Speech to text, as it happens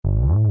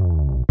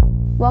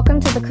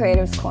Welcome to the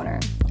Creatives Corner,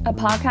 a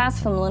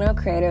podcast from millennial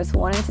creatives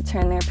wanting to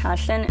turn their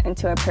passion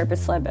into a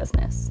purpose-led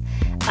business.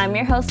 I'm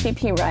your host,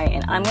 VP Wright,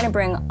 and I'm going to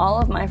bring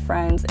all of my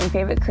friends and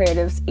favorite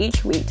creatives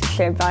each week to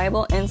share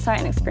valuable insight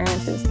and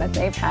experiences that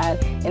they've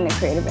had in the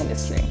creative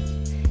industry.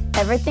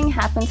 Everything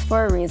happens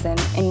for a reason,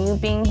 and you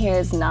being here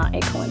is not a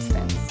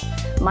coincidence.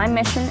 My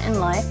mission in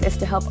life is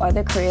to help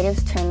other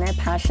creatives turn their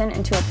passion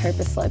into a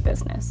purpose-led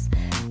business.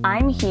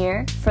 I'm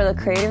here for the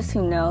creatives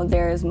who know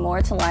there is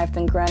more to life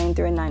than grinding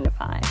through a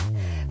 9-to-5.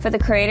 For the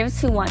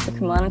creatives who want to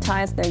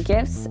monetize their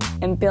gifts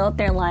and build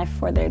their life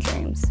for their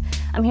dreams.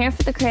 I'm here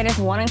for the creatives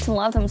wanting to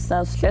love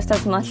themselves just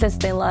as much as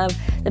they love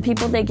the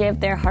people they give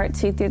their heart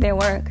to through their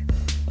work.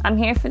 I'm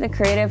here for the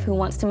creative who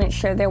wants to make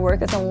sure their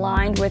work is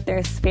aligned with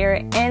their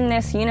spirit in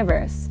this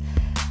universe.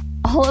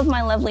 All of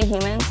my lovely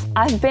humans,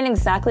 I've been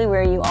exactly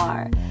where you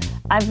are.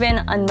 I've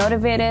been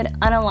unmotivated,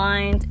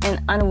 unaligned,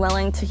 and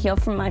unwilling to heal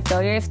from my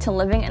failures to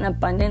living in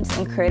abundance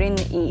and creating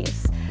the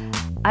ease.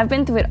 I've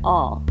been through it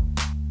all,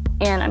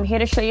 and I'm here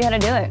to show you how to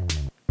do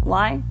it.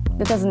 Why?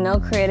 Because no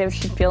creative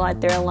should feel like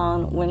they're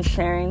alone when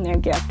sharing their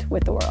gift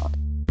with the world.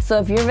 So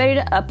if you're ready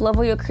to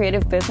up-level your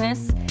creative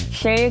business,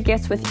 share your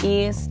gifts with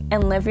ease,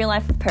 and live your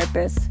life with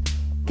purpose,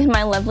 then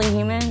my lovely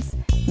humans,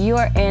 you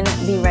are in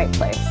the right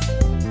place.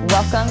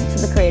 Welcome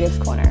to the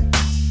Creatives Corner.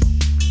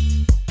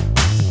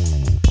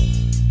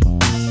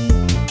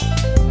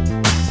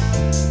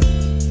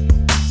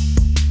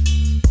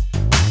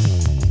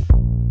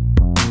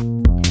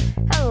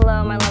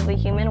 Hello, my lovely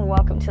human.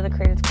 Welcome to the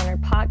Creatives Corner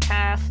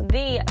podcast,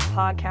 the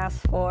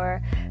podcast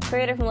for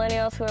creative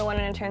millennials who are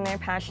wanting to turn their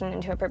passion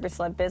into a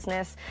purpose-led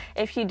business.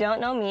 If you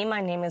don't know me,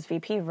 my name is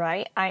VP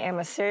Wright. I am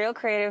a serial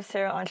creative,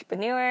 serial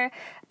entrepreneur,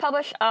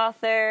 published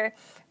author,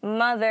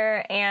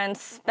 mother, and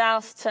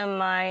spouse to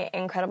my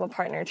incredible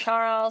partner,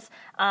 Charles.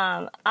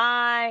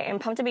 I am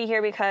pumped to be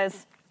here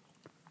because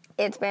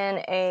it's been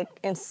an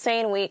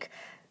insane week.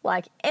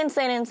 Like,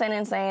 insane.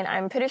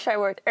 I'm pretty sure I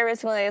worked every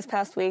single day this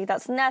past week.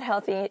 That's not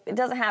healthy. It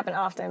doesn't happen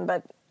often,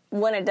 but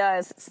when it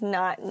does, it's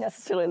not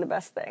necessarily the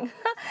best thing.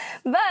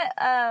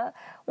 But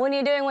when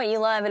you're doing what you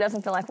love, it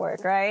doesn't feel like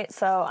work, right?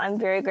 So I'm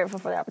very grateful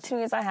for the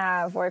opportunities I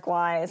have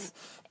work-wise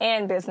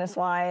and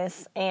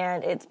business-wise,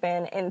 and it's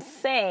been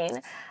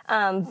insane.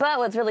 But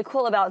what's really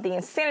cool about the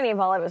insanity of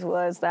all of it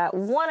was that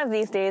one of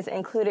these days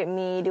included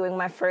me doing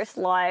my first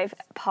live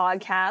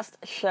podcast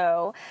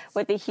show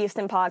with the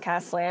Houston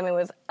Podcast Slam. It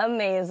was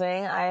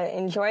amazing. I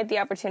enjoyed the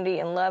opportunity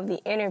and loved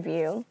the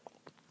interview.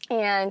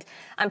 And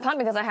I'm pumped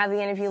because I have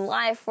the interview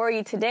live for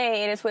you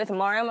today. It is with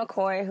Mario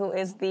McCoy, who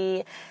is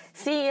the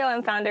CEO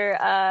and founder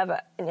of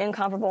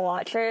Incomparable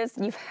Watchers.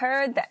 You've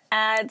heard the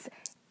ads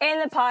in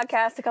the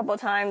podcast a couple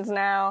of times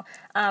now,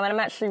 and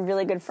I'm actually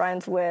really good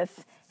friends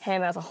with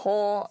him as a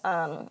whole.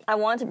 I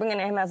wanted to bring in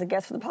him as a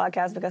guest for the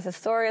podcast because his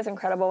story is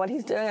incredible, what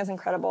he's doing is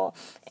incredible,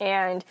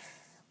 and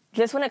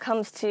just when it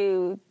comes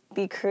to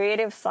the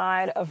creative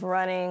side of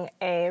running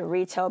a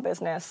retail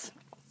business,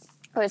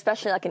 or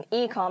especially like an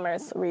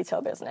e-commerce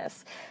retail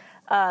business,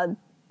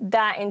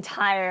 that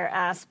entire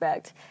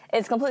aspect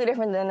is completely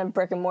different than a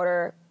brick and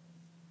mortar,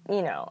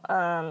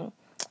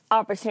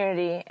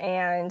 opportunity.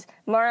 And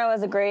Mario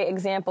is a great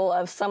example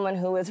of someone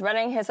who is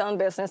running his own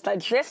business that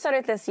just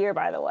started this year,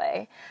 by the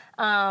way,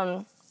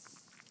 and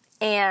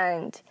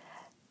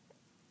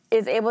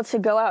is able to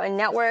go out and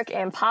network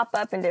and pop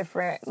up in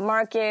different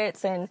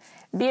markets and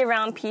be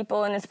around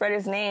people and spread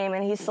his name.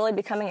 And he's slowly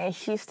becoming a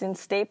Houston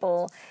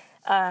staple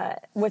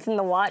within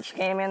the watch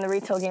game and the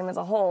retail game as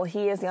a whole.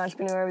 He is the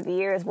Entrepreneur of the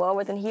Year as well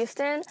within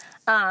Houston,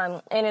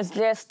 and is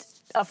just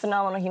a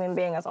phenomenal human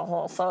being as a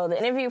whole. So the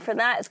interview for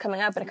that is coming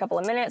up in a couple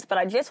of minutes, but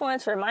I just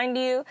wanted to remind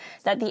you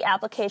that the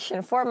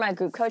application for my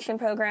group coaching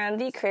program,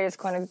 the Creatives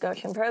Corner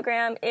coaching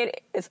program,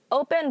 it is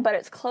open, but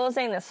it's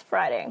closing this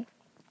Friday.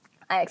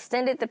 I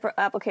extended the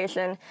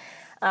application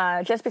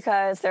just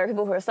because there are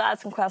people who are still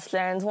asking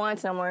questions, wanting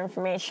to know more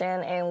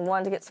information, and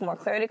wanted to get some more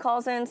clarity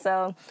calls in.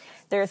 So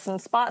there's some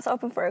spots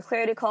open for a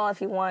clarity call if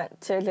you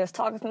want to just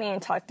talk with me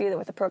and talk through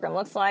what the program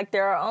looks like.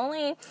 There are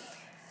only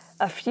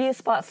a few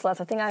spots left.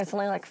 I think there's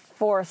only like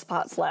 4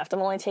 spots left.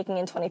 I'm only taking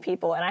in 20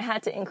 people, and I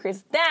had to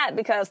increase that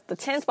because the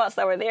 10 spots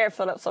that were there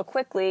filled up so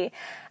quickly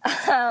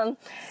to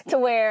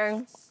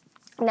where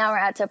now we're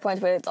at a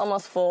point where it's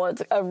almost full.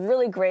 It's a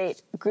really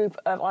great group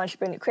of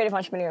creative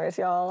entrepreneurs,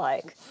 y'all,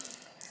 like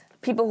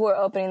people who are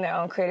opening their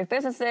own creative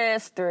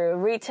businesses through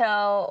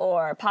retail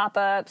or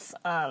pop-ups,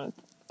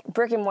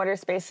 brick and mortar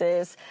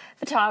spaces,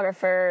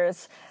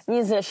 photographers,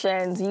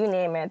 musicians, you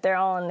name it. They're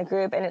all in the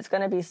group, and it's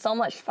going to be so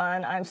much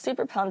fun. I'm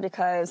super pumped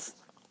because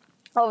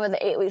over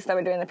the 8 weeks that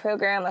we're doing the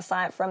program,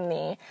 aside from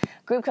the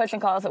group coaching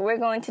calls that we're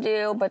going to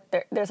do, but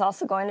there's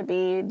also going to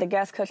be the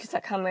guest coaches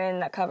that come in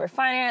that cover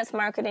finance,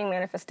 marketing,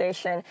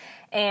 manifestation,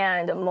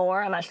 and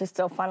more. I'm actually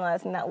still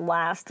finalizing that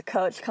last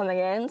coach coming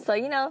in. So,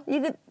 you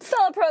could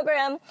sell a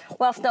program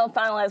while still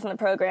finalizing the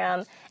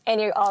program,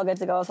 and you're all good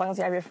to go as long as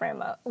you have your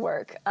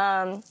framework.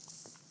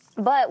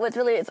 But what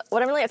I'm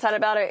really excited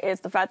about it is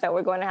the fact that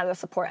we're going to have the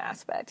support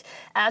aspect.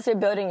 As you're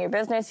building your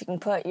business, you can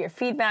put your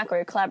feedback or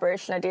your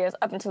collaboration ideas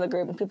up into the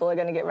group, and people are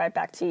going to get right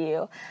back to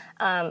you.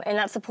 And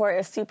that support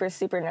is super,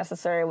 super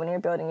necessary when you're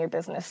building your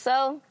business.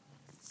 So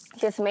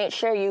just make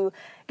sure you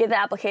get the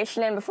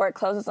application in before it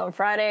closes on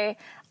Friday.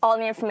 All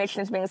the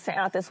information is being sent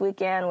out this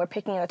weekend. We're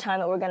picking a time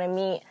that we're going to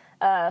meet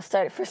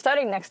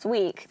starting next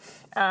week,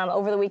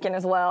 over the weekend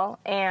as well.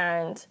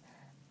 And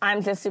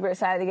I'm just super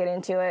excited to get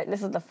into it.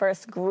 This is the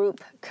first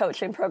group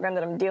coaching program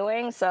that I'm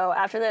doing. So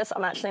after this,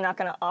 I'm actually not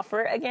going to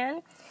offer it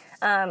again.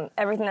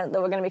 Everything that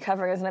we're going to be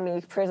covering is going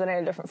to be presented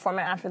in a different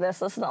format after this.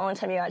 So this is the only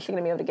time you're actually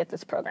going to be able to get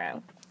this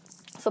program.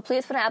 So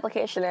please put an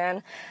application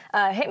in.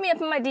 Hit me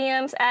up in my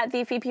DMs at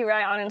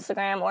TheVPRight on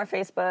Instagram or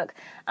Facebook.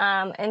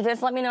 And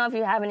just let me know if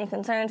you have any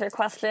concerns or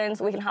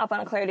questions. We can hop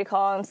on a clarity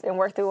call and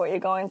work through what you're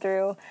going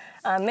through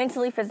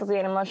mentally, physically,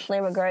 and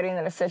emotionally regarding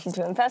the decision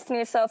to invest in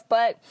yourself.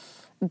 But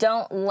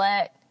don't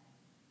let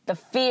the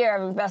fear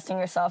of investing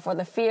in yourself or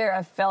the fear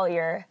of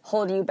failure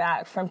hold you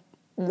back from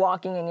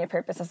walking in your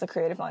purpose as a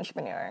creative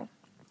entrepreneur.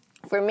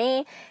 For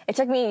me, it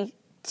took me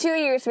 2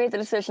 years to make the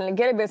decision to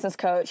get a business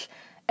coach.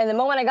 And the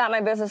moment I got my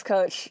business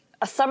coach,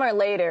 a summer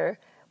later,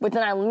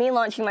 within me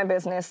launching my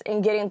business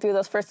and getting through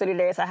those first 30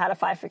 days, I had a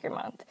 5-figure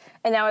month.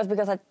 And that was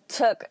because I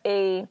took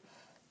a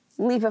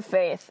leap of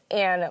faith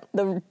and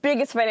the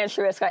biggest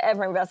financial risk I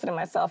ever invested in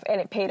myself,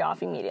 and it paid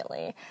off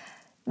immediately.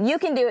 You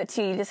can do it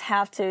too. You just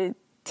have to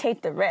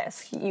take the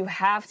risk. You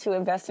have to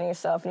invest in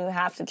yourself, and you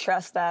have to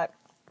trust that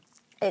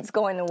it's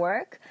going to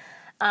work.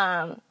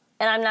 And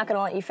I'm not going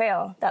to let you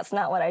fail. That's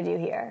not what I do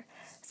here.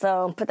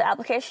 So put the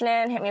application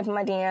in, hit me up in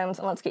my DMs,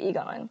 and let's get you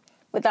going.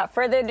 Without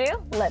further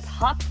ado, let's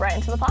hop right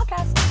into the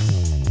podcast.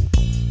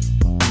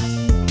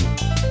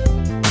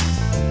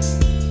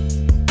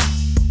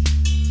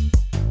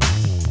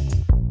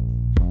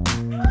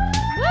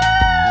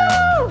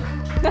 Woo!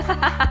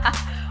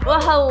 Well,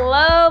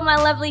 hello, my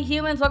lovely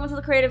humans. Welcome to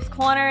the Creatives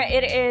Corner.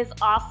 It is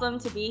awesome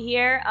to be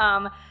here.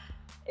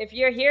 If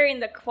you're hearing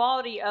the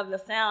quality of the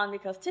sound,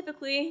 because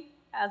typically,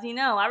 as you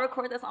know, I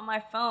record this on my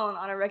phone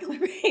on a regular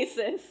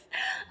basis.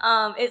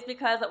 It's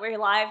because that we're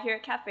live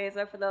here at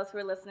Cafeza for those who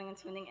are listening and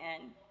tuning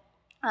in.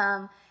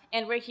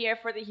 And we're here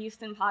for the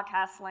Houston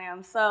Podcast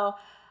Slam. So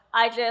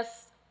I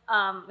just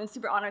am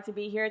super honored to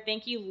be here.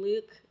 Thank you,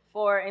 Luke,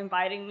 for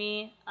inviting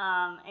me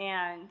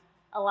and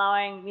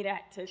allowing me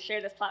to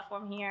share this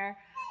platform here.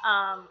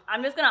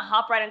 I'm just going to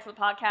hop right into the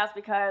podcast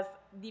because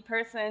the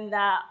person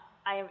that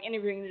I am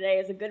interviewing today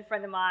is a good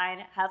friend of mine,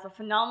 has a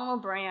phenomenal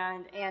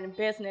brand and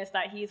business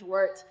that he's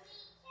worked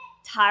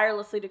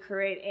tirelessly to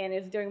create and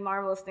is doing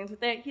marvelous things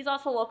with it. He's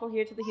also local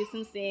here to the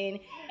Houston scene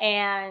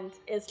and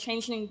is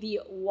changing the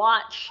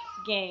watch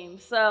game.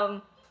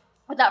 So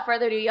without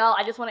further ado, y'all,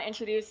 I just want to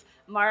introduce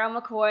Mario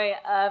McCoy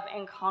of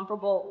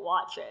NCMPRBL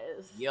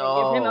Watches.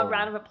 Yo. Give him a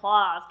round of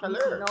applause. Give him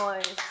some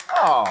noise.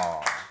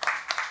 Oh.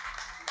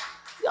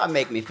 Y'all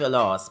make me feel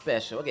all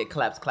special. Okay,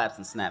 claps,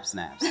 and snaps.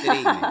 Good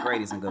evening,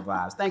 greatest and good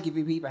vibes. Thank you,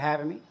 VP, for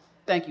having me.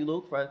 Thank you,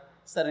 Luke, for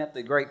setting up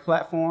the great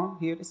platform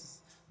here. This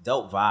is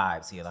dope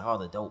vibes here. Like all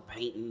the dope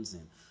paintings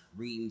and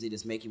readings. It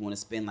just make you want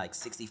to spend like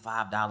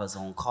 $65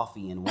 on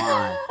coffee and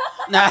wine.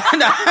 Nah,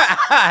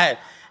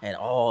 at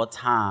all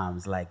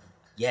times. Like,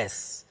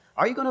 yes.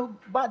 Are you going to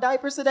buy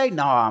diapers today?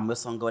 No, I'm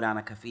just going to go down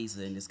to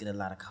Cafeza and just get a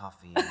lot of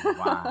coffee and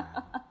wine.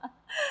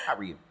 How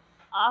are you?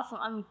 Awesome.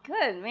 I'm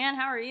good, man.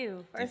 How are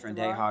you? Different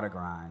day, harder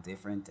grind.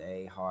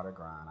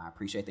 I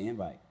appreciate the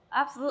invite.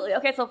 Absolutely.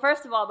 Okay, so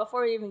first of all,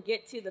 before we even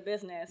get to the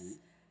business,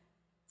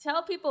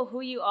 tell people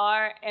who you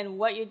are and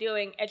what you're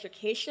doing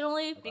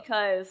educationally,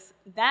 because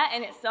that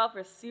in itself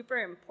is super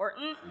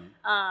important.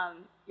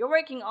 You're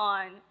working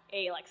on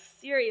a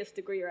serious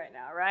degree right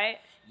now, right?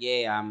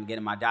 Yeah, I'm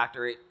getting my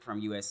doctorate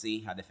from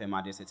USC. I defend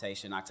my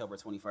dissertation October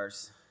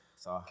 21st.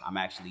 So I'm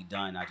actually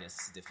done. I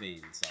just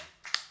defend,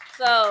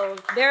 So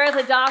there is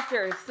a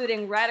doctor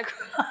sitting right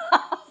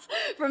across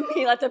from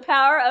me. Like the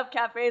power of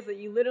Cafeza,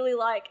 you literally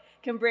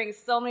can bring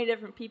so many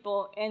different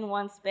people in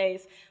one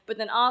space. But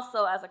then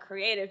also as a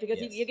creative, because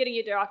Yes. you're getting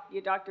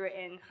your doctorate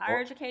in higher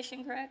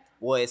education, correct?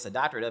 Well, it's a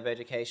doctorate of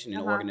education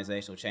in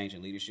organizational change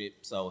and leadership.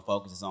 So it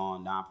focuses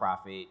on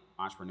nonprofit,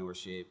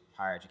 entrepreneurship,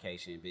 higher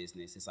education,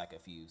 business. It's like a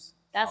fuse.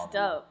 That's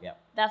dope. Yep.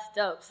 That's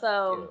dope.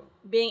 So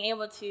being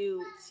able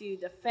to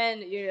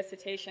defend your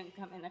dissertation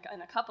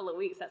in a couple of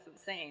weeks, that's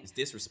insane. It's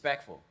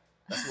disrespectful.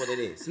 That's what it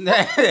is.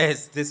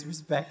 It's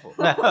disrespectful.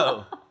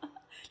 No.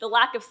 The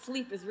lack of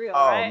sleep is real,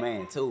 right? Oh,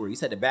 man. Too. You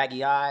said the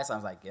baggy eyes. I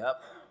was like,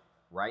 yep.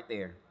 Right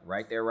there,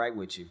 right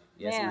with you.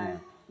 Yes, ma'am.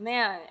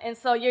 Man. And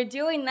so you're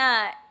doing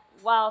that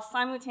while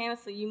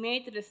simultaneously you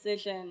made the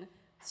decision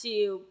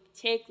to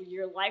take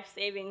your life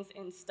savings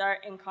and start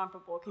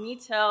NCMPRBL. Can you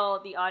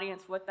tell the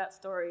audience what that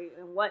story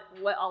and what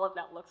all of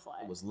that looks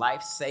like? It was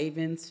life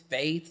savings,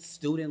 faith,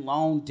 student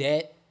loan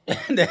debt.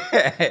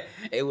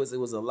 It was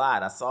a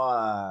lot.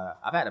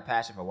 I've had a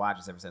passion for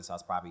watches ever since I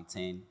was probably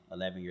 10,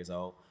 11 years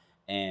old.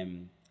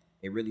 And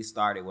it really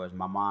started was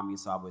my mom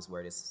used to always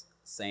wear this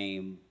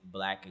same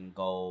black and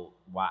gold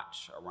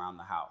watch around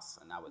the house.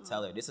 And I would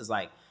tell her, this is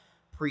like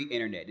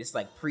pre-internet. It's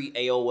like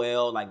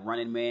pre-AOL, like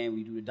Running Man.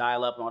 We do the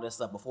dial-up and all this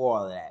stuff before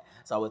all of that.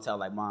 So I would tell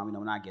like, Mom,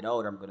 when I get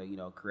older, I'm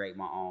gonna, create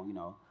my own,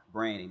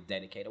 brand and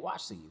dedicate a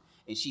watch to you.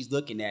 And she's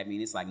looking at me,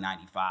 and it's like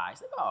 95.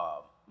 She's like,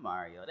 oh,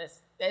 Mario,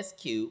 that's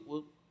cute.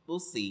 We'll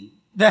see,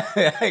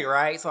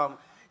 right? So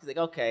she's like,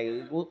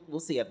 okay,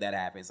 we'll see if that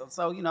happens.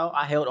 So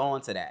I held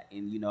on to that,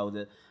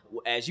 and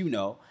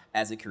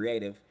as a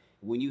creative,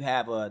 when you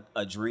have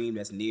a dream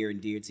that's near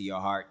and dear to your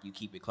heart, you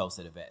keep it close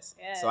to the vest.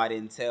 Yeah. So I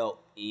didn't tell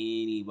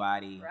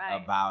anybody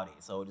about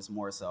it. So it's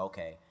more so,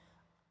 okay,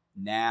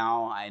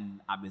 now I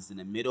was in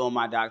the middle of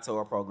my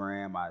doctoral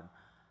program. I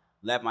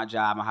left my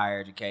job in higher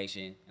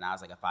education, and I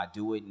was like, if I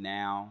do it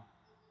now,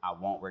 I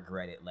won't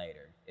regret it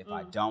later. If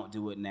I don't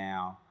do it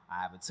now,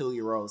 I have a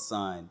 2-year-old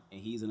son,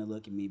 and he's going to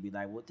look at me and be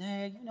like, well,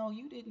 Dad,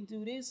 you didn't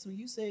do this when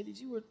you said that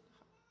you were...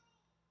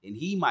 And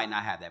he might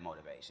not have that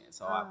motivation.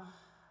 So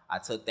I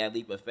took that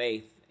leap of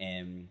faith,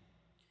 and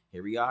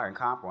here we are in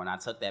Compro, and I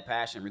took that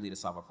passion really to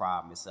solve a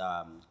problem. It's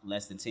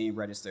less than 10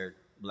 registered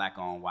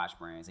Black-owned watch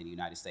brands in the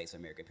United States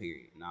of America,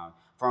 period. Now,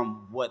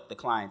 from what the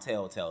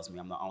clientele tells me,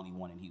 I'm the only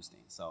one in Houston.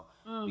 So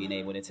being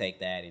able to take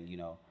that and,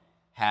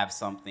 have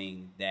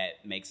something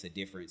that makes a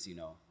difference,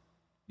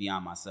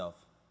 beyond myself.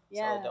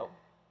 Yeah. So dope.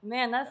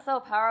 Man, that's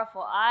so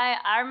powerful.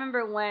 I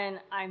remember when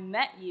I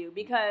met you,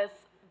 because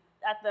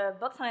at the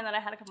book signing that I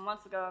had a couple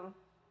months ago,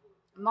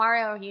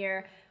 Mario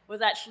here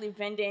was actually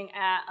vending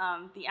at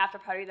the after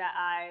party that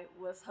I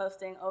was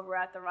hosting over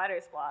at the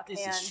Writer's Block.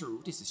 This is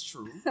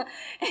true.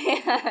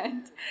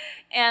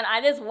 and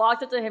I just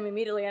walked up to him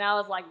immediately, and I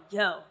was like,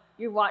 yo,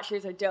 your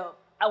watches are dope.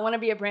 I want to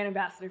be a brand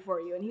ambassador for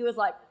you. And he was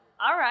like,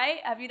 all right,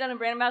 have you done a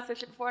brand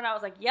ambassadorship before? And I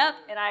was like, yep.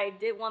 And I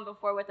did one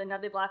before with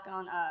another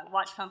Black-owned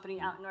watch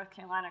company out in North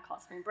Carolina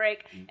called Spring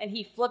Break. And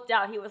he flipped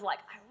out. He was like,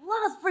 I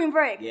love Spring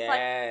Break. Yes.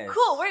 It's like,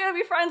 cool, we're going to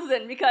be friends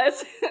then,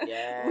 because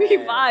we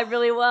vibe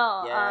really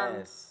well.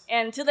 Yes.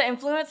 And to the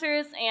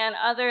influencers and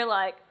other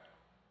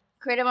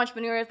creative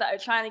entrepreneurs that are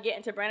trying to get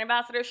into brand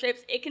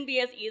ambassadorships, it can be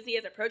as easy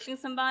as approaching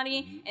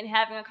somebody and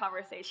having a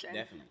conversation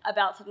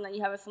about something that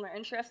you have a similar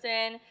interest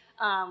in,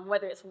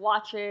 whether it's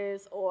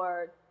watches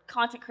or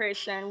content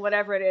creation,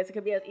 whatever it is. It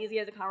could be as easy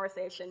as a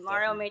conversation.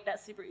 Mario made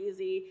that super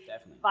easy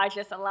by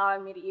just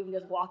allowing me to even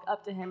just walk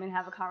up to him and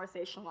have a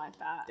conversation like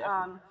that.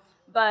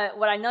 But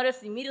what I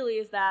noticed immediately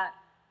is that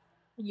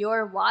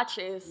your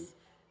watches,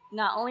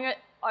 not only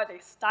are they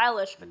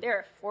stylish, but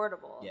they're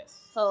affordable. Yes.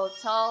 So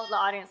tell the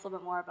audience a little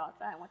bit more about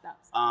that and what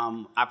that's.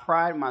 I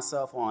pride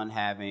myself on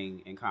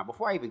having,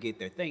 before I even get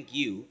there, thank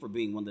you for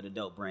being one of the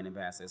dope brand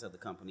ambassadors of the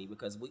company,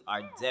 because we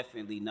are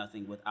definitely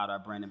nothing without our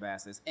brand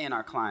ambassadors and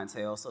our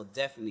clientele. So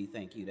definitely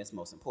thank you. That's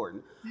most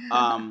important.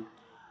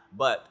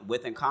 But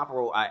with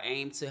Incomparable, I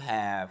aim to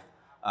have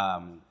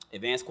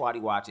advanced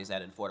quality watches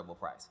at an affordable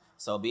price.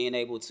 So being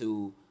able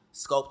to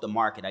scope the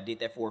market, I did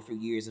that for a few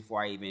years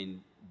before I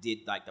even did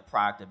the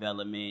product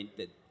development,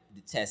 the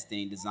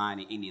testing,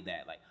 designing, any of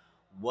that.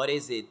 What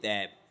is it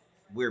that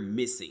we're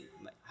missing?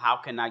 How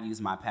can I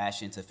use my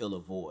passion to fill a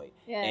void?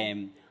 Yeah.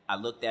 And I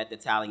looked at the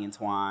Italian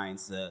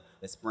twines, the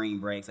Spring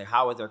Breaks,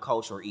 how is their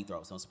cultural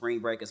ethos? So Spring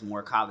Break is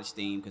more college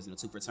themed because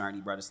two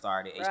fraternity brothers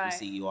started,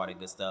 HBCU, all that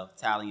good stuff.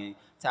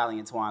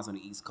 Italian twines on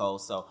the East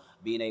Coast. So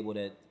being able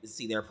to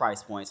see their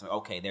price points,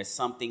 okay, there's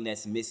something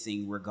that's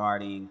missing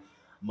regarding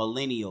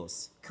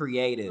millennials,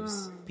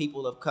 creatives,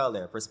 people of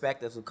color,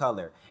 perspectives of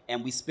color,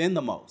 and we spend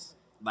the most.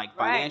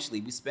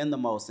 Financially, we spend the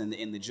most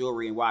in the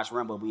jewelry and watch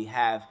realm, but we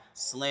have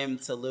slim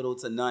to little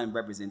to none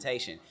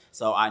representation.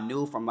 So I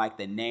knew from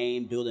the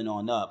name building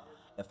on up,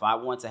 if I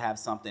want to have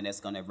something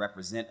that's going to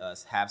represent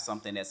us, have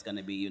something that's going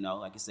to be,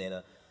 like you said,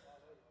 a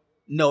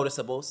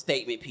noticeable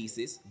statement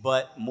pieces,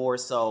 but more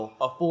so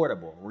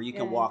affordable, where you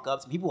can walk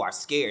up to people. Are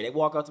scared. They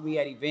walk up to me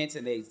at events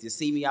and they just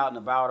see me out and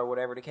about or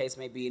whatever the case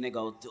may be, and they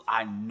go, dude,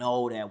 I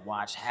know that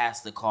watch has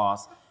to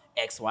cost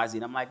XYZ.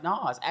 And I'm like, no,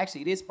 it's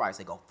actually this price.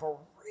 They go, for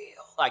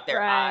real?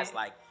 Their eyes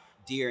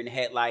deer in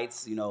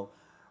headlights,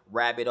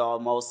 rabbit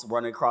almost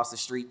running across the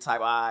street type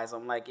eyes.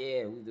 I'm like,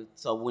 yeah.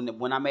 So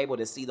when I'm able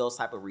to see those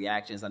type of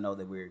reactions, I know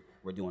that we're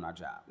doing our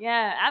job.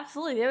 Yeah,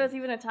 absolutely. There was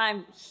even a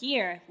time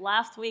here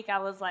last week.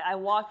 I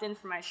walked in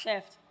for my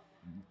shift,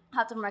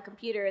 hopped on my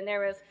computer, and there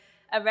was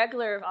a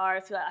regular of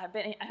ours who I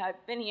had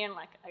been here in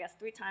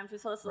 3 times.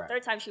 So this is the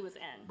third time she was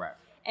in. Right.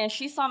 And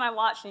she saw my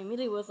watch and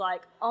immediately was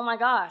like, oh my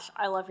gosh,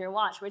 I love your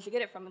watch. Where'd you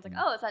get it from? It's like,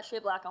 oh, it's actually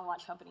a Black-owned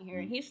watch company here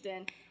in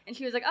Houston. And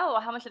she was like, oh,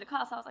 well, how much did it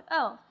cost? I was like,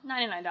 oh,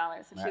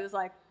 $99. And she was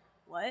like,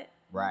 what?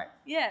 Right.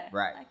 Yeah.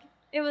 Right.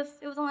 It was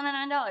only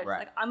 $99.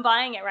 Right. I'm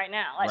buying it right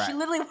now. She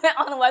literally went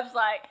on the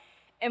website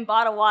and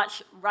bought a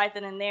watch right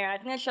then and there. I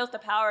think that shows the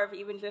power of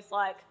even just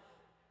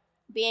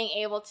being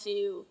able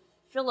to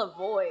fill a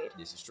void.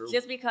 This is true.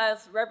 Just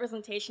because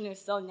representation is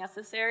so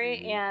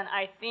necessary. And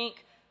I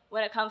think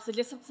when it comes to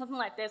just something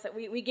like this,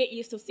 we get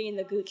used to seeing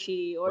the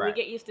Gucci, or we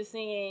get used to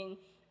seeing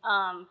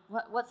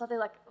what's something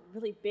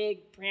really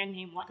big brand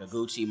name watch. A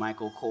Gucci,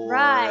 Michael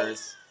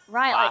Kors,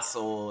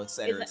 Fossil, et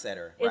cetera, et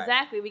cetera.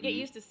 Exactly. We get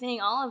used to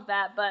seeing all of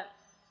that, but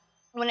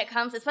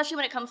especially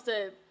when it comes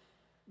to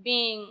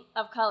being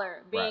of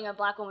color, being Right. a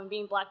Black woman,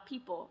 being Black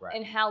people, Right.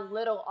 and how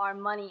little our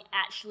money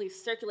actually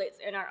circulates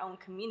in our own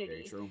community.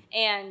 Very true.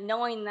 And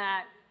knowing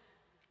that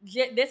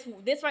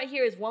this right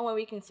here is one way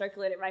we can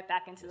circulate it right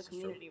back into the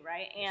community,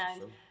 right?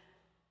 And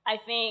I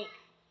think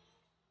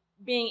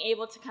being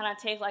able to kind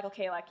of take like,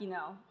 okay, like, you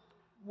know,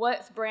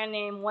 what's brand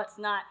name, what's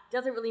not,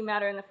 doesn't really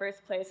matter in the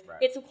first place. Right.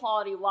 It's a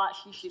quality watch.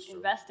 You should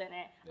invest in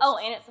it.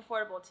 And it's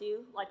affordable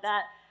too. Like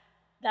that.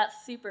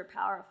 That's super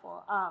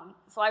powerful.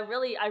 So I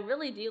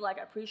really do like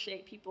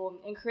appreciate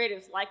people and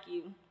creatives like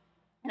you.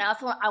 And I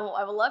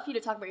would love for you to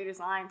talk about your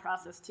design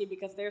process too,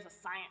 because there's a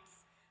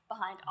science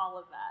behind all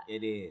of that.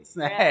 It is.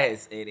 Yeah.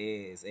 Yes, it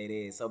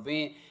is. So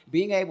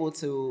being able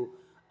to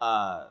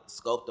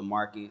scope the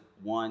market,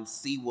 one,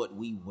 see what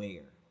we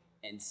wear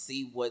and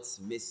see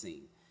what's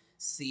missing,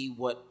 see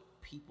what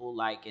people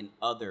like in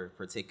other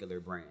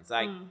particular brands.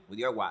 Like with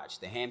your watch,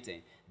 the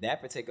Hampton,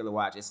 that particular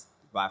watch is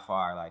by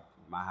far like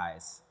my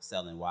highest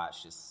selling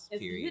watch, just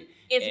period.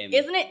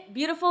 Isn't it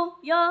beautiful,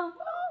 y'all?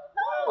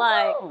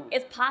 Like,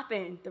 it's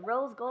popping. The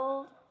rose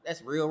gold.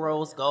 That's real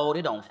rose gold.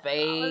 It don't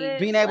fade.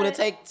 Being able to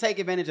take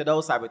advantage of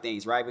those type of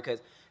things, right?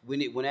 Because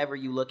whenever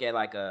you look at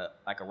like a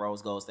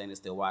rose gold stainless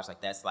steel watch,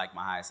 like that's like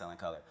my highest selling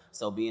color.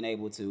 So being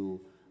able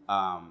to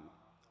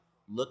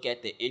look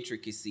at the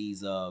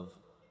intricacies of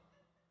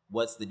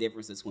what's the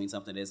difference between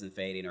something that isn't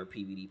fading or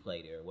PVD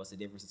plated, or what's the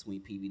difference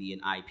between PVD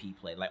and IP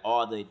plate, like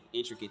all the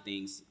intricate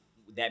things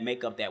that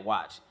make up that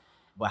watch.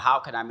 But how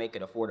can I make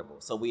it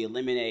affordable? So we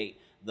eliminate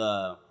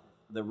the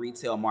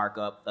retail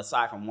markup,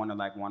 aside from Wonder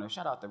Like Wonder.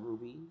 Shout out to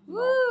Ruby.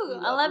 Woo!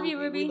 I love you,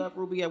 Ruby. We love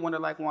Ruby at Wonder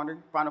Like Wonder.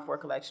 Final Four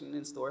collection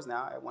in stores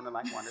now at Wonder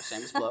Like Wonder.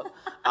 Shameless plug.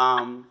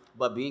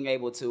 But being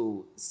able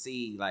to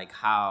see like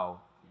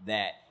how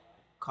that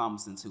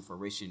comes into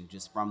fruition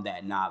just from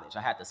that knowledge.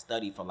 I had to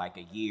study for like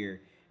a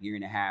year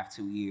and a half,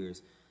 2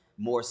 years.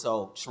 More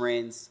so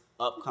trends,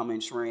 upcoming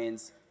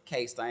trends,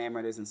 case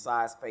diameters and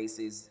size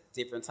spaces,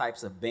 different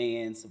types of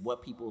bands,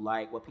 what people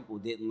like, what people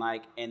didn't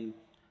like. And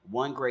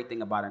one great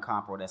thing about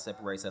Incompro that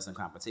separates us in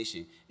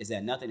competition is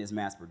that nothing is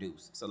mass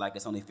produced. So like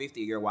it's only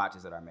 50 of your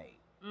watches that are made.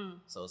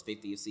 So it's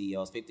 50 of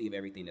CEOs, 50 of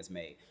everything that's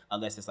made.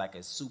 Unless it's like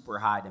a super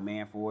high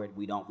demand for it,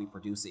 we don't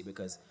reproduce it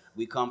because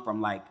we come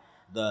from like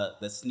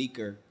the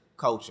sneaker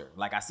culture.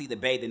 Like I see the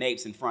bathing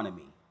apes in front of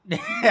me.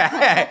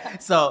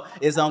 So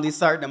it's only a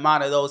certain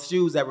amount of those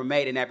shoes that were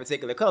made in that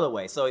particular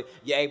colorway. So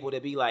you're able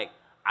to be like,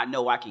 I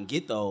know I can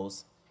get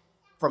those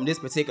from this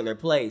particular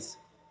place,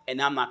 and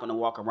I'm not going to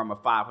walk around with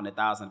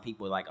 500,000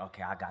 people like,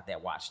 okay, I got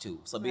that watch too.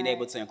 So being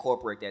able to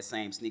incorporate that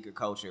same sneaker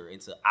culture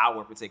into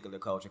our particular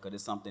culture, because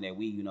it's something that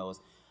we, you know,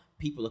 as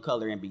people of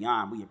color and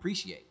beyond, we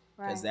appreciate,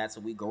 because that's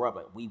what we grew up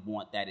with. We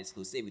want that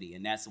exclusivity,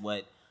 and that's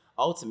what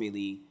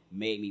ultimately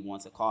made me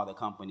want to call the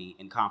company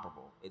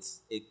Incomparable.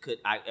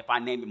 If I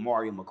name it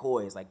Mario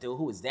McCoy, it's like, dude,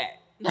 who is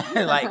that?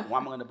 Like, why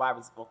am I going to buy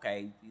this?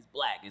 Okay, he's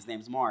Black. His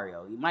name's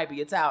Mario. He might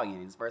be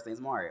Italian. His first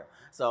name's Mario.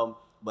 So,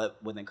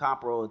 but with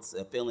Incomparable, it's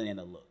a feeling and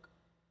a look.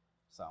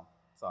 So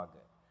it's all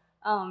good.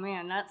 Oh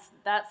man,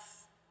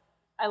 that's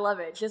I love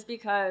it. Just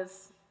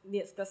because the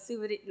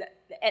exclusivity,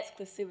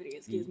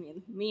 excuse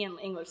me in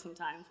English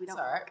sometimes we don't.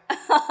 It's all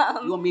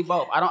right. You and me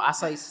both. I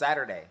say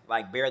Saturday,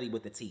 like barely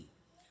with the T.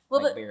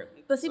 Well, like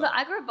barely. But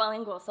I grew up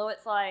bilingual, so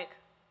it's like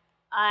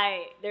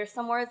there's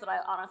some words that I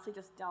honestly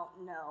just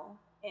don't know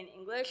in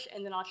English,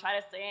 and then I'll try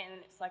to say it, and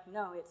it's like,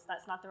 no,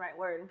 that's not the right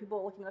word, and people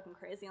will look at me like I'm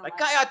crazy. I'm like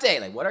Kayate,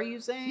 like, what are you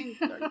saying?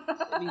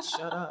 Let me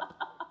shut up.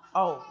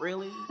 Oh,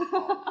 really?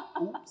 Oh,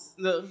 oops.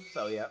 No.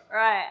 So yeah.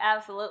 Right,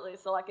 absolutely.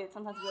 So like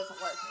sometimes it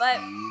doesn't work, but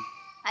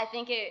I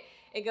think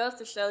it goes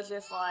to show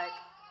just like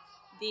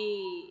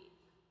the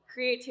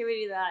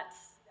creativity that's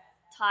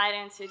tied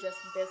into just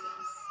business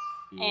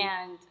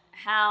and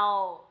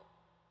how,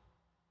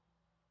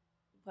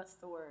 what's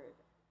the word?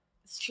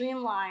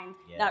 Streamlined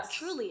that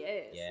truly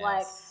is. Yes.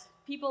 Like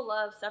people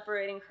love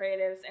separating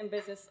creatives and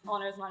business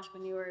owners and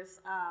entrepreneurs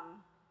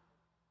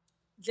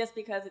just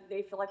because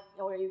they feel like,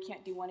 oh, you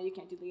can't do one or you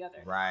can't do the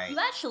other. Right. You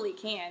actually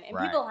can, and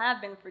people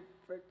have been for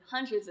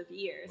hundreds of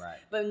years. Right.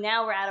 But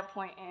now we're at a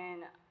point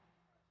in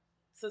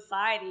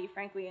society,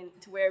 frankly, and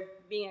to where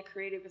being a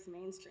creative is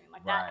mainstream.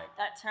 Like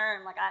that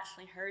term, like I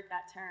actually heard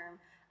that term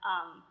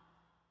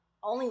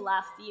only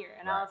last year,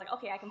 and I was like,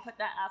 okay, I can put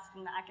that as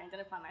something that I can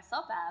identify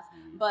myself as,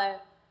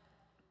 but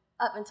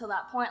up until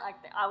that point, like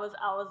I was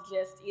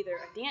just either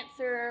a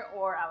dancer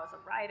or I was a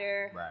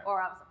writer or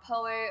I was a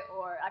poet,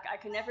 or I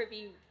could never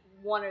be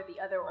one or the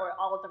other or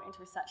all of them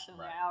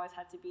intersectionally. I always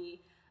had to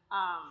be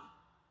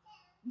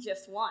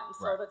just one.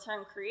 So the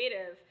term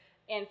creative,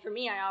 and for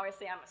me, I always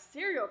say I'm a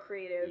serial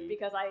creative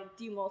because I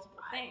do multiple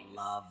things.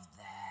 I love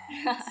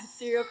that.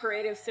 Serial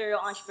creative, serial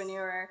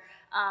entrepreneur,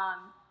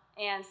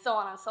 and so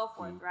on and so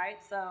forth, right?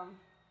 So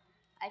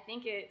I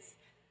think it's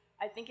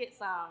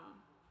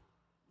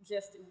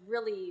just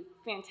really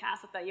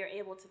fantastic that you're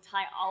able to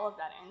tie all of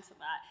that into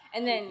that.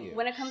 And then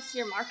when it comes to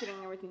your marketing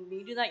and everything, do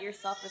you do that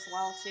yourself as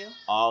well too?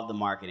 All of the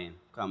marketing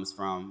comes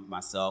from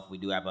myself. We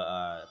do have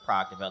a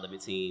product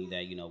development team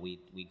that, you know, we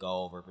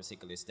go over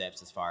particular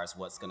steps as far as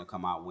what's going to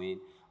come out when.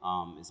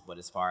 But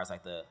as far as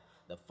like the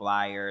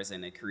flyers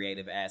and the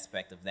creative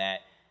aspect of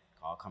that,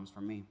 all comes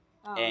from me.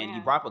 Oh, and man,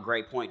 you brought up a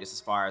great point just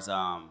as far as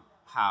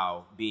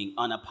how being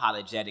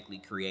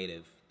unapologetically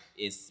creative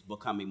is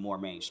becoming more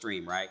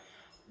mainstream, right?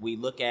 We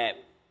look at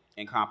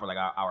in Comper, like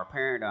our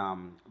parent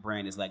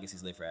brand is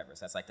Legacies Live Forever.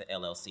 So that's like the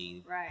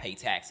LLC, pay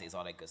taxes,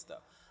 all that good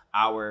stuff.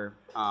 Our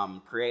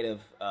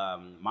creative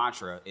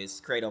mantra is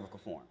create over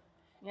conform.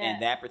 Yeah.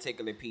 And that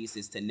particular piece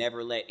is to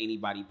never let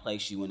anybody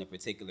place you in a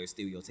particular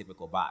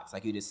stereotypical box.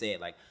 Like you just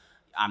said, like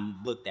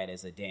I'm looked at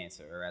as a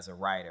dancer or as a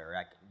writer.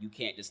 Like you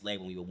can't just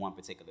label me with one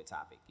particular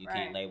topic. You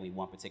can't label me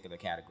one particular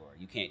category.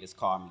 You can't just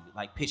call me,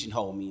 like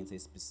pigeonhole me into a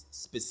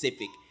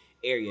specific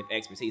area of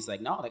expertise. Like,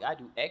 no, like I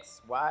do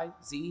X, Y,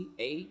 Z,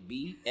 A,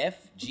 B,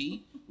 F,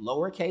 G,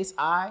 lowercase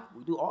I.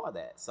 We do all of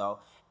that. So,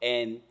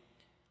 and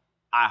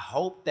I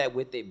hope that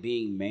with it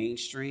being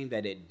mainstream,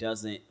 that it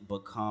doesn't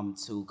become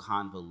too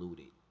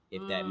convoluted,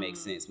 if that makes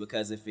sense.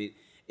 Because if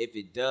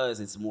it does,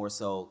 it's more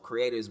so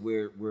creators,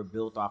 we're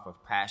built off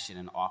of passion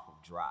and off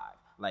of drive.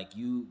 Like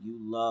you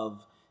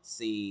love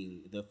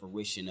seeing the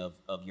fruition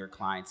of your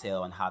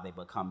clientele and how they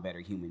become better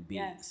human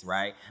beings,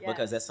 right? Yes.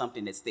 Because that's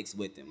something that sticks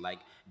with them. Like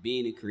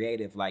being a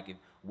creative, like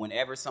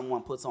whenever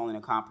someone puts on a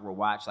comparable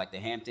watch, like the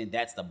Hampton,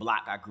 that's the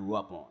block I grew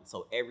up on.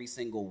 So every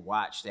single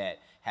watch that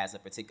has a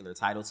particular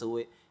title to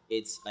it,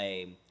 it's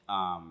a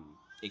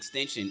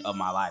extension of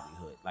my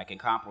livelihood. Like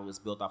Incomparable is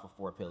built off of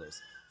 4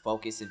 pillars: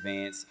 focus,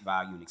 advance,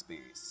 value, and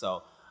experience.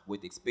 So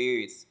with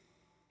experience,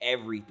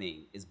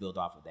 everything is built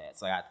off of that.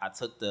 So I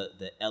took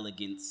the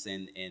elegance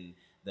and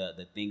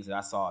the things that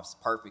I saw as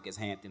perfect as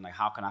Hampton, like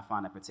how can I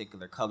find a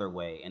particular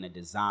colorway and a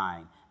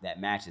design that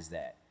matches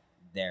that?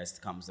 There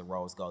comes the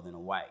rose, gold, and the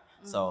white.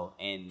 Mm-hmm. So,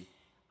 and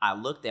I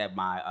looked at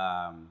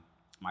my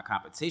my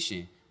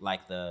competition,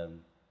 like the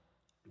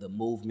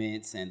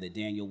movements and the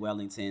Daniel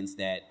Wellingtons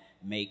that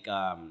make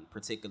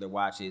particular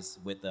watches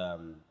with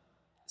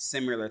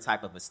similar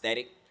type of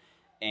aesthetic.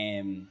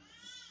 And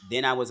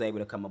then I was able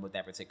to come up with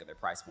that particular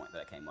price point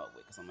that I came up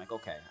with. Because I'm like,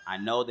 okay, I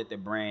know that the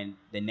brand,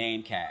 the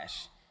name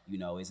cash, you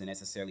know, isn't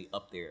necessarily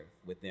up there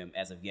with them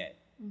as of yet.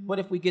 Mm-hmm. But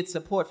if we get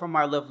support from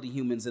our lovely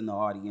humans in the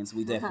audience,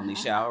 we definitely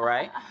shall,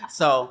 right?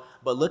 So,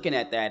 but looking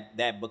at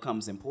that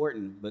becomes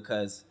important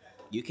because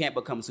you can't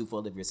become too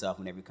full of yourself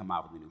whenever you come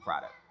out with a new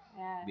product.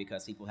 Yeah.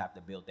 Because people have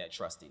to build that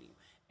trust in you.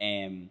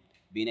 And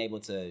being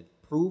able to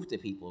prove to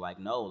people, like,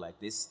 no,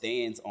 like this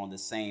stands on the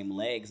same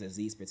legs as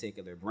these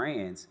particular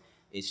brands.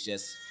 It's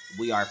just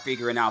we are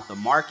figuring out the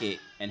market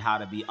and how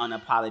to be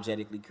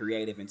unapologetically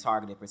creative and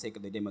target a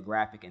particular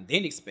demographic and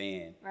then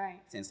expand. Right.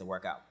 Tends to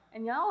work out.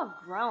 And y'all have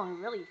grown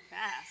really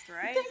fast,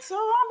 right? I think so.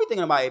 I don't be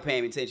thinking about it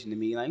paying attention to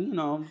me. Like, you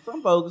know,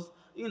 some folks,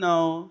 you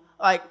know,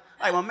 like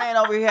my man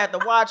over here had the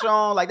watch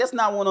on. Like, that's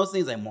not one of those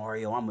things like,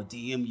 Mario, I'm going to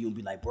DM you and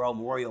be like, bro,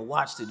 Mario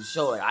watch to the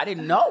show. Like, I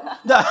didn't know.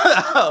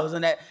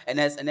 and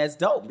that's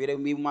dope.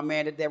 Me with my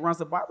man that runs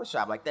the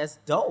barbershop. Like, that's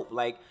dope.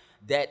 Like,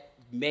 that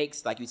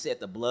makes, like you said,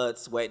 the blood,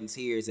 sweat, and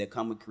tears that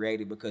come with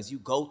creative because you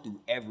go through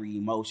every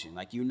emotion.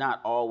 Like, you're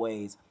not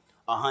always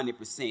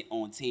 100%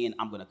 on 10.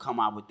 I'm going to come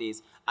out with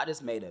this. I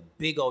just made a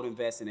big old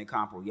investment in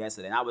Compro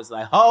yesterday, and I was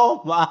like,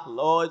 oh, my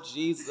Lord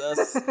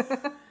Jesus.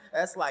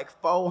 That's like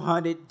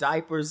 400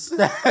 diapers.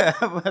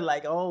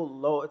 Like, oh,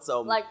 Lord. So,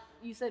 like,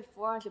 you said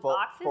 400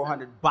 boxes?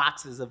 400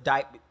 boxes of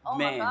diapers. Oh,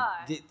 man, my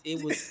God.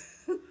 It was...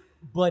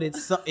 But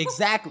it's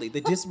exactly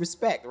the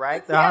disrespect,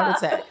 right? The heart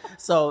attack.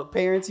 So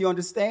parents, you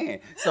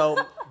understand.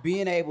 So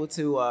being able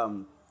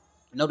to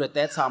know that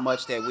that's how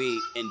much that we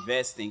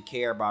invest and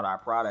care about our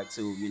product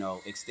to, you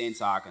know, extend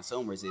to our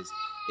consumers is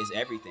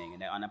everything.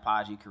 And that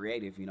unapologetic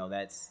creative, you know,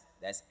 that's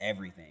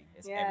everything.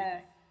 It's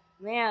everything.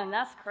 Man,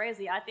 that's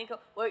crazy. I think,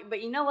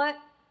 but you know what?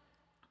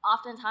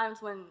 Oftentimes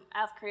when,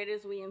 as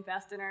creators, we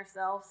invest in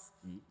ourselves,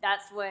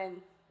 that's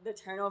when the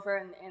turnover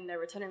and the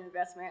return on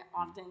investment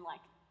often, like,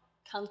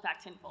 comes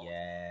back tenfold.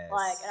 Yes.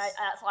 Like, and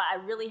that's why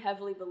I really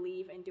heavily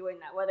believe in doing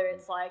that, whether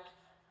it's like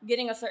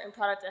getting a certain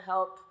product to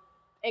help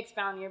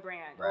expound your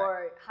brand, right,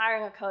 or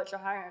hiring a coach or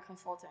hiring a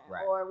consultant,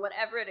 right, or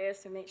whatever it is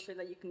to make sure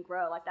that you can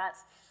grow. Like,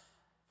 that's,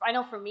 I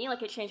know for me,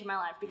 like, it changed my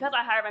life. Because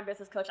I hired my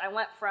business coach, I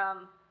went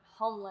from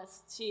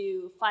homeless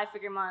to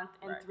 5-figure month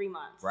in 3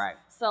 months. Right.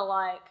 So,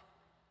 like,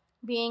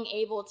 being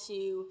able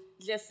to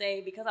just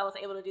say, because I was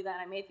able to do that,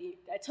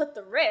 I took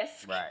the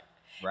risk. Right.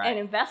 And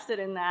invested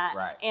in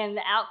that, and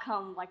the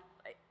outcome, like,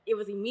 it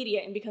was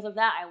immediate. And because of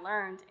that, I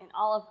learned, and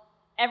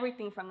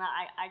everything from that,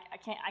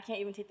 I can't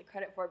even take the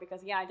credit for it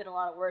because I did a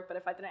lot of work. But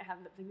if I didn't have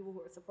the people who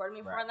were supporting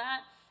me for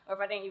that, or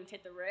if I didn't even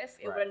take the risk,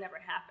 it would have never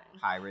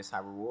happened. High risk, high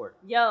reward.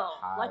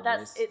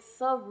 It's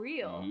so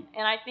real. Mm-hmm.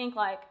 And I think,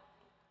 like,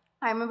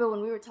 I remember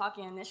when we were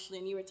talking initially,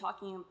 and you were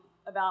talking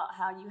about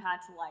how you had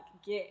to, like,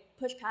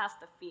 push past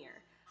the fear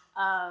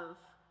of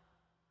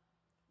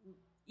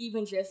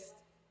even just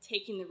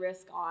taking the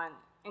risk on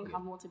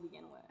uncomfortable to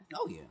begin with.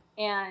 Oh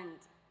yeah. And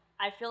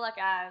I feel like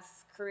as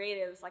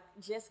creatives, like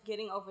just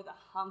getting over the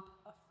hump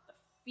of the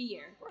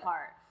fear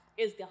part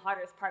is the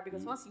hardest part,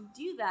 because once you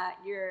do that,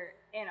 you're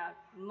in a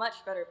much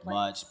better place.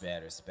 Much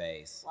better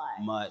space.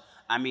 Like,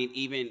 I mean,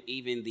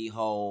 even the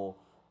whole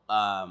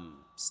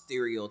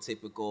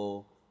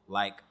stereotypical,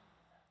 like,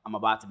 I'm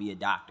about to be a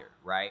doctor,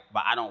 right?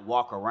 But I don't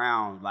walk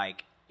around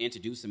like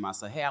introducing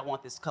myself. Hey, I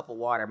want this cup of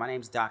water. My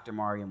name's Dr.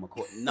 Mario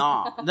McCoy.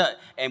 No.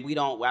 And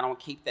I don't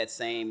keep that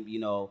same,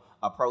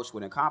 approach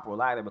with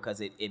Incomparable either,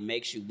 because it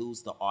makes you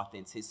lose the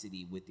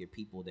authenticity with your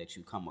people that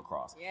you come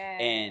across. Yeah.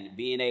 And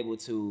being able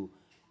to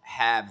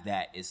have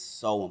that is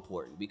so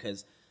important,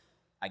 because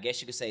I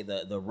guess you could say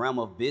the realm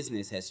of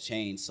business has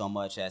changed so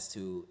much as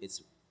to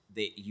it's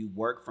that you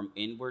work from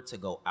inward to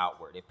go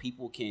outward. If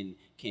people can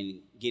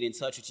get in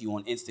touch with you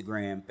on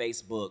Instagram,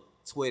 Facebook,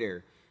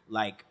 Twitter,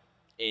 like,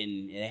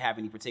 and they have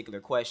any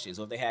particular questions,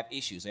 or if they have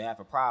issues, they have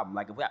a problem.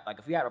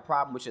 If you have a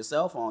problem with your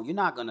cell phone, you're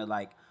not gonna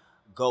like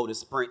go to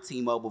Sprint,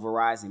 T-Mobile,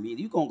 Verizon.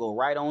 You're gonna go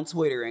right on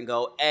Twitter and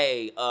go,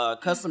 hey,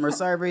 customer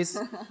service,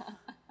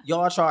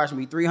 y'all charge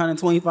me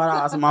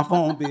 $325 on my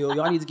phone bill.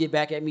 Y'all need to get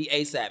back at me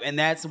ASAP. And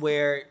that's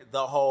where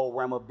the whole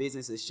realm of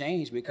business has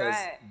changed, because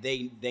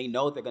they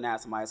know they're gonna have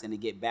somebody that's gonna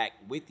get back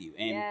with you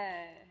and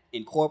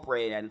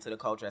incorporate that into the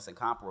culture that's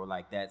incomparable.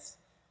 Like, that's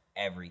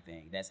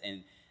everything.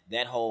 And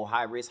that whole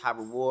high risk, high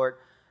reward.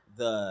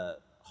 The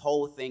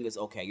whole thing is,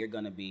 okay, you're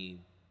going to be,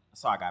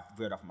 sorry, I got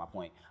veered off of my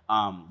point.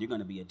 You're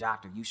going to be a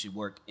doctor. You should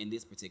work in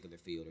this particular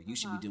field, or you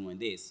should be doing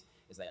this.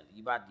 It's like,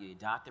 you about to be a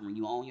doctor when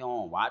you own your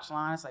own watch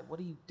line? It's like, what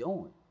are you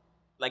doing?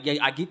 Like,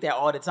 I get that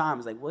all the time.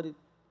 It's like,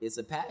 it's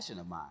a passion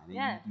of mine.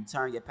 And you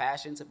turn your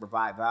passion to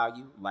provide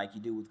value like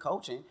you do with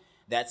coaching.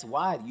 That's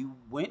why you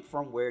went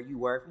from where you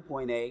were from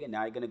point A, and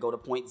now you're going to go to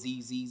point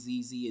Z, Z,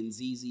 Z, Z, and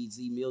Z, Z,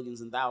 Z,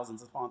 millions and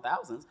thousands upon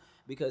thousands,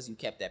 because you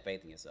kept that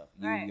faith in yourself.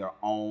 You're your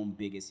own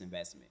biggest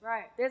investment.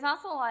 Right. There's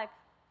also, like,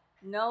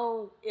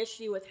 no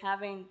issue with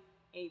having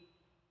a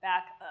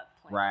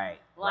backup plan.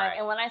 Right.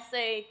 And when I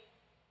say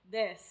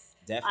this,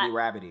 definitely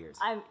rabbit ears.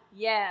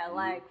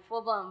 Like,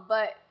 full blown.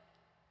 But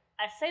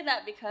I say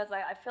that because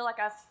I feel like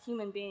as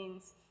human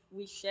beings,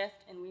 we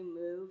shift and we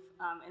move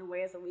in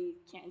ways that we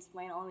can't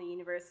explain. Only the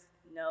universe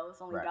knows.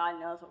 Only God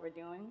knows what we're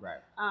doing.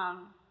 Right.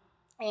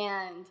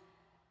 And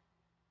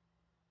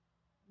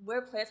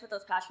we're placed with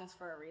those passions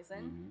for a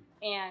reason.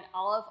 And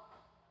all of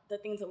the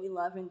things that we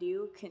love and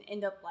do can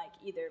end up like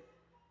either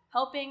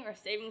helping or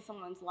saving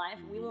someone's life.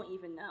 We won't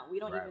even know. We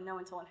don't even know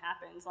until it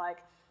happens. Like,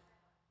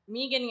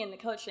 me getting into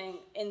coaching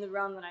in the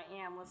realm that I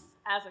am was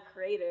as a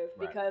creative,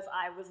 because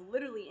I was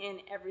literally in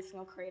every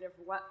single creative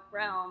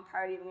realm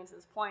prior to even getting to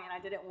this point, and I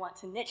didn't want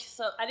to niche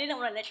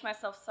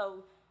myself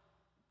so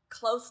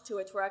close to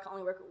it to where I can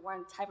only work with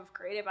one type of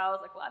creative. I was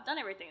like, well, I've done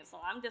everything,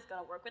 so I'm just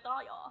gonna work with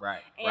all y'all.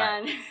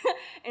 And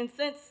and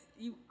since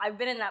I've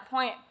been in that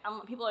point,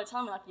 people are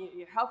telling me, like,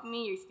 you're helping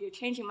me, you're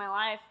changing my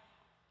life.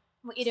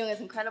 What you're doing is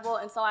incredible.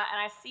 And so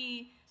I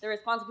see the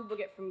response people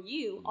get from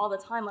you all the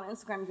time on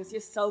Instagram, because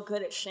you're so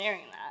good at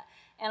sharing that.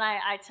 And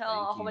I tell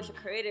a whole bunch of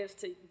creatives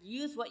to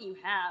use what you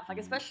have, like,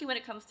 especially when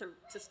it comes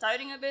to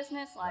starting a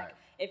business. Like,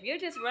 if you're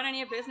just running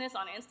your business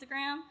on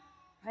Instagram,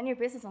 run your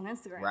business on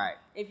Instagram.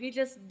 If you're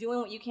just doing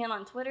what you can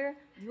on Twitter,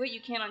 do what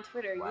you can on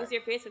Twitter. Use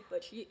your Facebook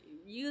page.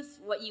 Use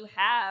what you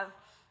have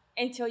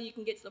until you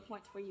can get to the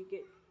point where you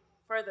get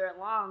further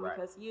along,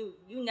 because you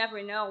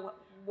never know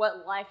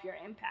what life you're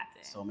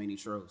impacting. So many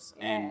truths.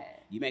 And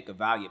you make a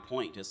valiant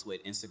point just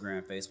with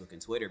Instagram, Facebook,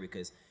 and Twitter,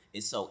 because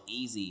it's so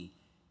easy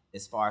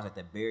as far as like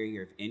the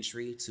barrier of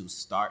entry to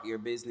start your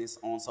business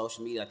on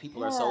social media. Like,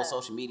 people are so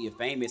social media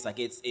famous, like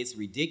it's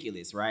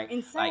ridiculous, right?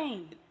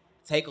 Insane. Like,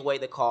 take away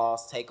the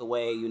cost, take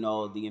away,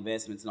 the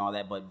investments and all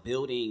that, but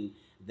building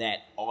that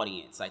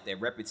audience, like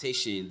that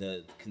repetition,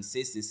 the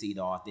consistency,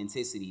 the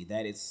authenticity,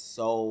 that is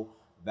so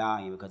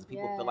valuable, because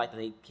people feel like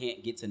they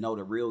can't get to know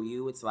the real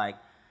you. It's like,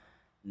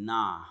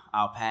 nah,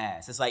 I'll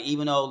pass. It's like,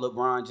 even though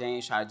LeBron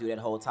James tried to do that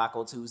whole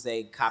Taco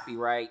Tuesday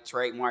copyright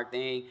trademark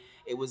thing,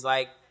 it was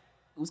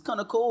kind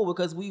of cool,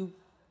 because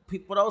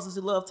for those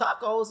who love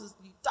tacos, it's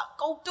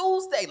Taco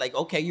Tuesday. Like,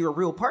 okay, you're a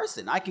real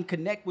person. I can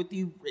connect with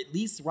you at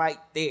least right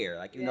there.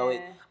 Like,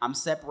 I'm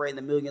separating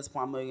the millions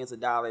upon millions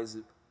of dollars.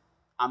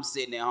 I'm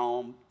sitting at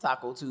home,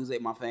 Taco Tuesday,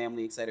 my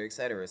family, et cetera, et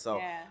cetera.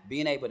 So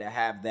being able to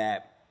have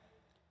that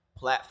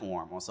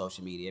platform on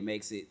social media, it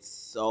makes it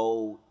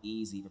so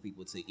easy for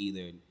people to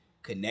either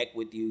connect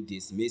with you,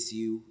 dismiss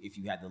you if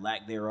you have the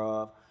lack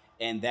thereof.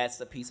 And that's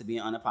a piece of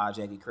being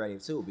unapologetically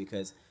creative too,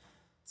 because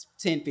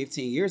 10,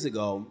 15 years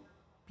ago,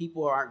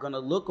 people aren't going to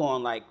look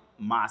on like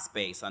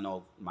MySpace. I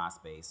know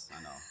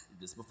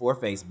this before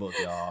Facebook,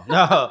 y'all.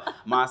 No,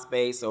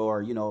 MySpace,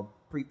 or,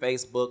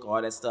 pre-Facebook,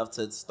 all that stuff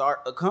to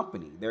start a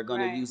company. They're going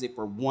to use it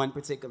for one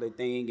particular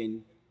thing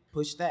and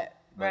push that.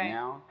 But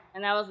now,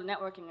 and that was the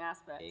networking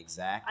aspect.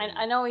 Exactly.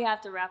 I know we have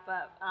to wrap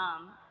up. I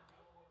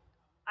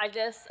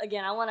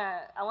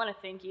want to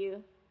thank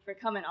you for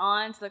coming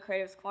on to the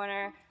Creatives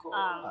Corner. Of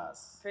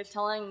course. For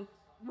telling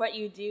what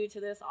you do to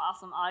this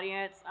awesome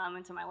audience,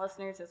 and to my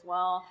listeners as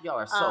well. Y'all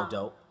are so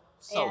dope.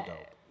 So dope.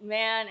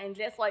 Man, and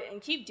just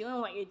and keep doing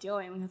what you're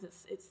doing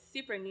because it's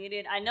super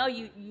needed. I know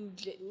you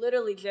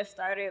literally just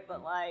started,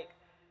 but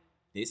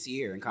this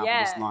year,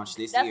 Incomparable's launched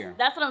this year.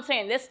 That's what I'm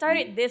saying. This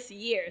started this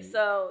year.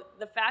 So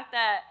the fact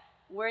that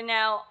we're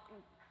now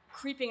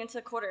creeping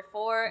into quarter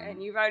 4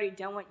 and you've already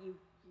done what you've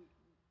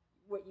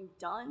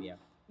done. Yeah.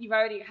 You've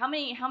already how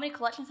many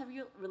collections have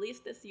you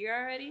released this year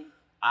already?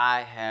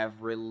 I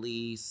have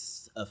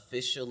released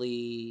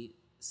officially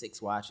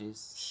 6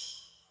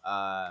 watches.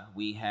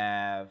 We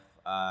have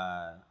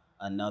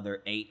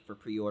another 8 for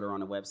pre-order on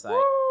the website.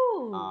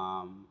 Woo!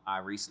 I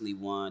recently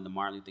won the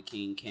Martin Luther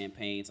King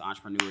campaign's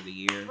Entrepreneur of the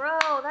Year. Bro,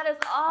 that is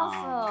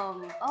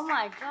awesome. Oh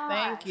my God.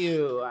 Thank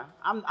you.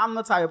 I'm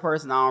the type of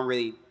person I don't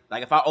really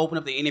if I open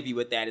up the interview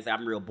with that,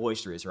 I'm real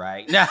boisterous,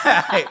 right?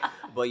 But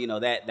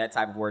that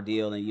type of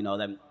ordeal,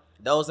 and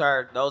those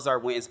are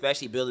when,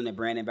 especially building the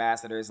brand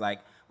ambassadors.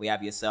 Like we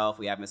have yourself,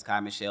 we have Miss Kai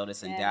Michelle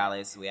that's in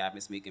Dallas, we have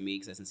Miss Mika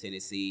Meeks that's in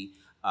Tennessee.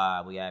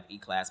 We have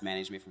E-Class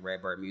Management from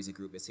Redbird Music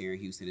Group that's here in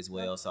Houston as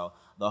well. So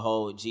the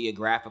whole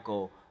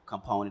geographical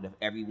component of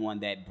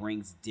everyone that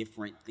brings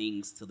different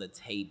things to the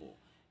table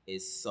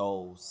is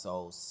so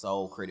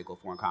critical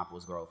for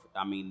Incomparable's growth.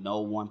 I mean, no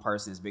one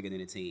person is bigger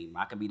than a team.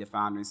 I can be the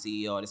founder and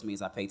CEO. This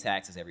means I pay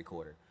taxes every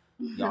quarter.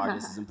 Y'all,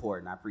 this is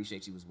important. I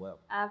appreciate you as well.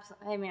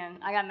 Absolutely. Hey, man,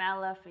 I got mad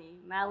love for you.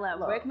 Mad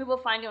love. Where can people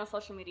find you on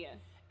social media?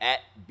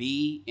 At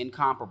Be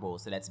Incomparable.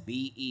 So that's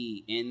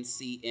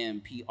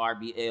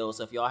BENCMPRBL.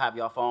 So if y'all have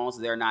your phones,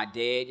 they're not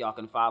dead. Y'all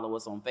can follow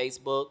us on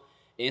Facebook,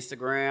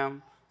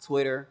 Instagram,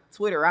 Twitter.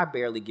 I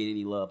barely get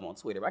any love on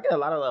Twitter. But I get a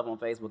lot of love on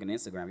Facebook and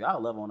Instagram.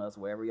 Y'all love on us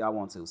wherever y'all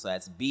want to. So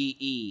that's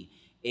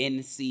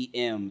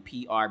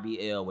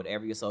BENCMPRBL,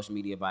 whatever your social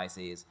media device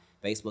is.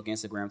 Facebook,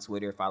 Instagram,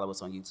 Twitter. Follow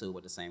us on YouTube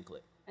with the same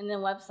clip. And then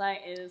website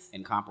is?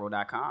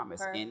 Incomparable.com.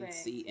 It's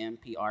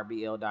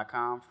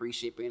NCMPRBL.com. Free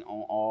shipping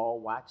on all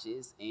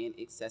watches and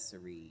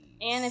accessories.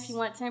 And if you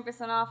want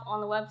 10% off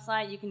on the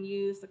website, you can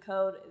use the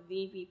code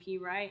VVP,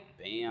 right?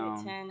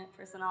 Bam. Get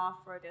 10% off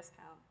for a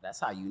discount.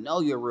 That's how you know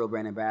you're a real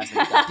brand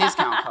ambassador. You got a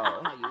discount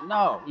code. That's how you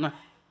know.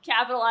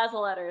 Capitalize the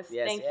letters.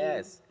 Yes, Thank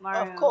you,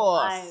 Mario. Of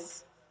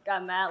course.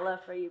 Got mad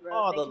love for you, bro.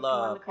 All the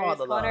love.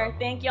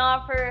 Thank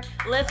y'all for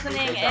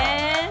listening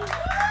in.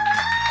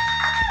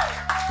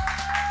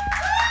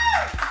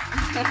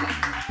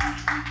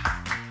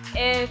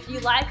 If you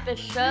like the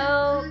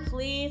show,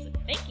 please,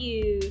 thank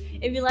you.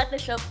 If you like the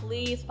show,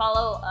 please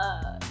follow,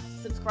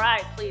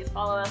 subscribe, please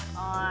follow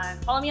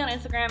me on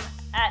Instagram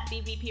at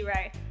BVP,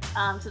 right?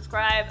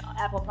 Subscribe,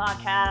 Apple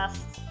Podcasts,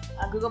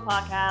 Google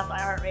Podcasts,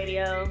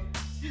 iHeartRadio,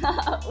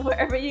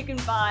 wherever you can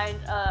find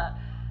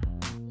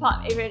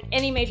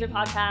any major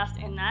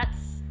podcast, and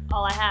that's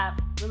all I have.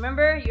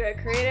 Remember, you're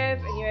a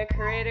creative and you're a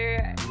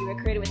creator. You were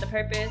created with a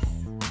purpose.